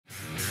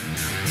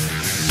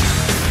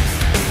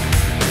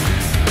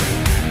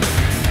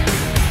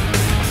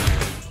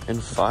in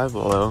Five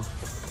Below.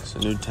 It's a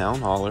new town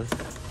hauler.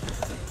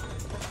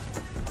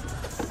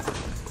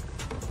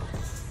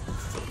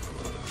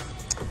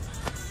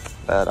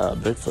 That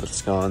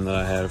Bigfoot's gone that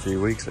I had a few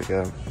weeks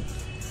ago.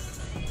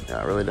 Yeah,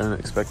 I really didn't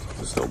expect it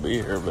to still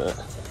be here, but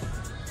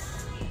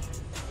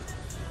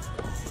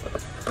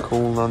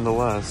cool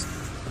nonetheless.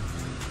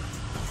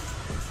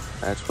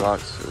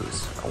 Matchbox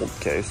is old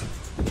case.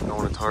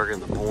 Going to Target in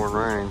the pouring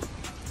rain.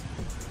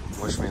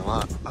 Wish me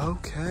luck.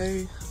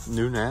 Okay,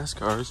 new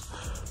NASCARs.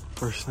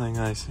 First thing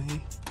I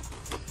see.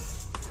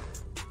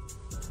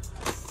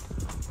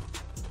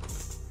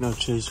 No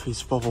Chase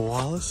piece Bubba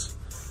Wallace.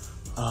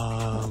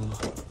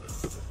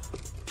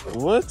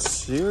 What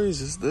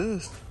series is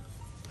this?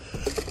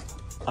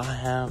 I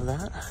have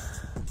that.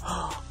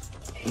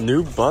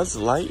 New Buzz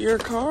Lightyear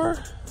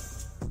car?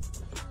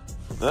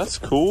 That's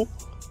cool.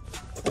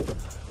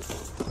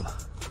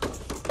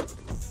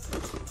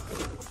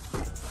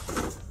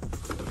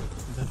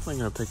 Definitely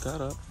gonna pick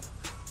that up.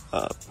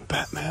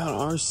 Batman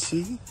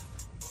RC.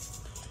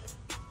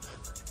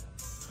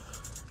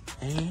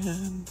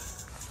 And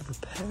the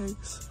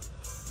pegs.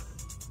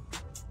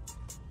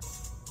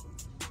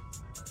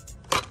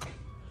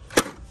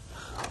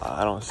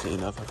 I don't see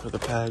nothing for the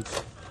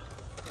pegs.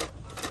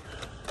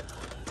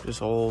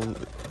 Just old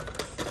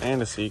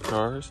fantasy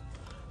cars.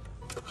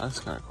 That's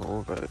kind of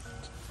cool, but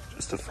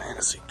just a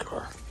fantasy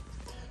car.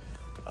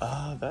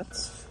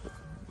 That's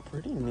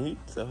pretty neat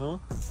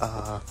though.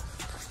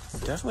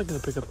 Definitely gonna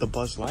pick up the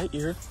Buzz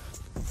Lightyear.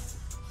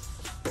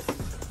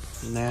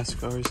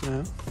 NASCARs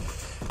now.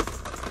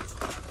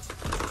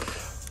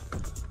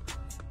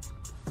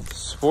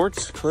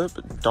 Sports Clip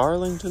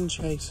Darlington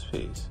Chase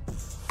piece.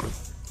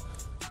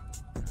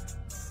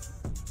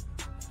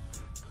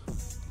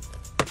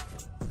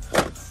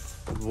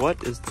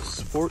 What is the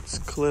Sports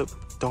Clip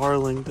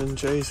Darlington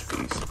Chase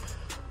piece?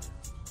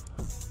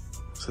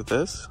 Is it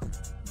this?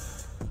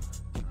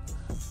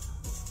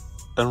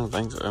 I don't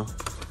think so.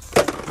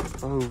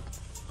 Oh.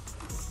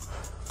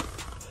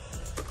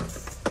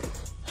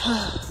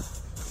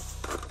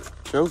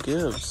 Joe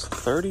Gibbs,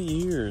 30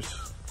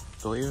 years.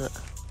 Believe it.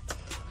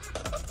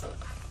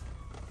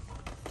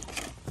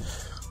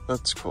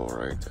 That's cool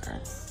right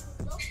there.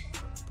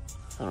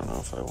 I don't know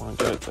if I want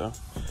to do it though.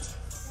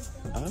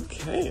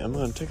 Okay, I'm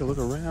gonna take a look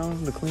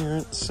around the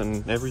clearance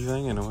and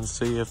everything, and I want to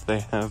see if they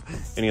have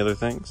any other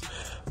things.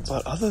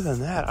 But other than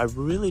that, I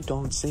really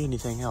don't see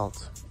anything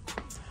else.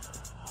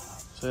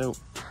 So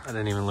I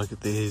didn't even look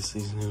at these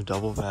new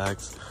double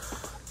bags.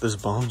 This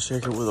bone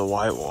shaker with the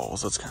white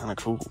walls, that's kind of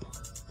cool.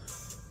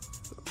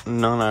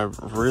 None I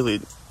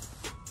really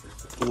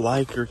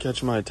like or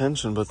catch my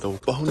attention, but the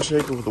bone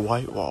shaker with the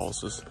white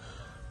walls is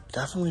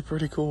definitely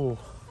pretty cool.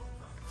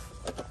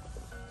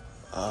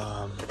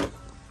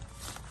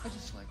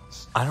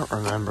 I don't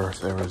remember if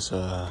there was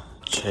a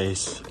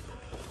chase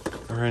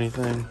or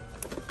anything.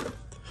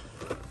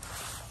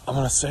 I'm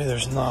gonna say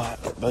there's not,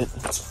 but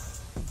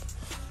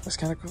that's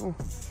kind of cool.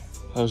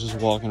 I was just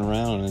walking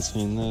around and I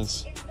seen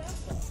this.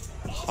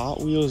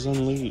 Hot Wheels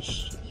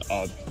Unleashed.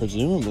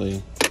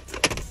 Presumably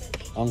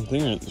on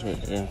clearance right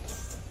here.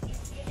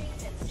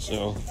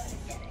 So,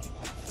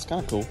 it's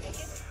kind of cool.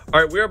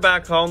 All right, we're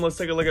back home. Let's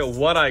take a look at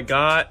what I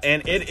got.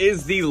 And it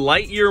is the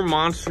Lightyear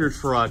monster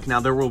truck.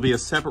 Now, there will be a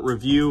separate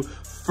review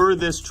for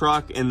this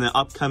truck in the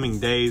upcoming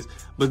days.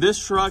 But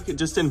this truck,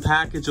 just in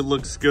package, it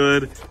looks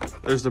good.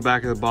 There's the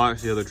back of the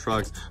box, the other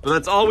trucks. But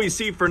that's all we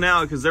see for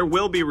now, because there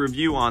will be a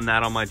review on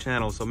that on my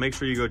channel. So make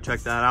sure you go check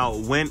that out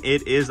when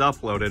it is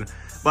uploaded.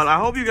 But I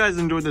hope you guys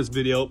enjoyed this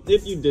video.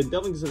 If you did,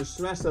 definitely consider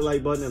smash that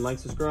like button and like,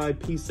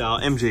 subscribe. Peace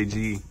out.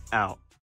 MJG out.